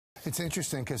It's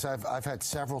interesting because I've had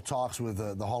several talks with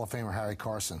the Hall of Famer Harry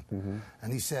Carson,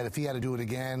 and he said if he had to do it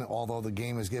again, although the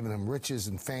game has given him riches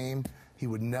and fame, he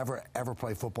would never ever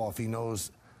play football if he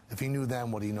knew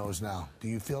then what he knows now. Do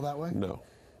you feel that way? No.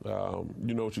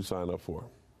 You know what you sign up for.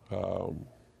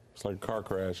 It's like a car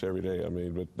crash every day. I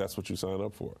mean, but that's what you sign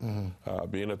up for.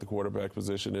 Being at the quarterback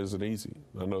position isn't easy.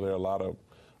 I know there are a lot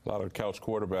of couch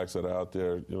quarterbacks that are out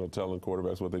there, telling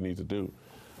quarterbacks what they need to do.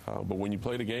 But when you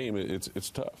play the game, it's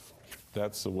tough.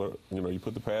 That's what you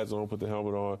put the pads on, put the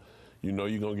helmet on. You know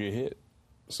you're gonna get hit.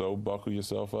 So buckle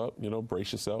yourself up,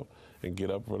 brace yourself, and get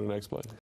up for the next play.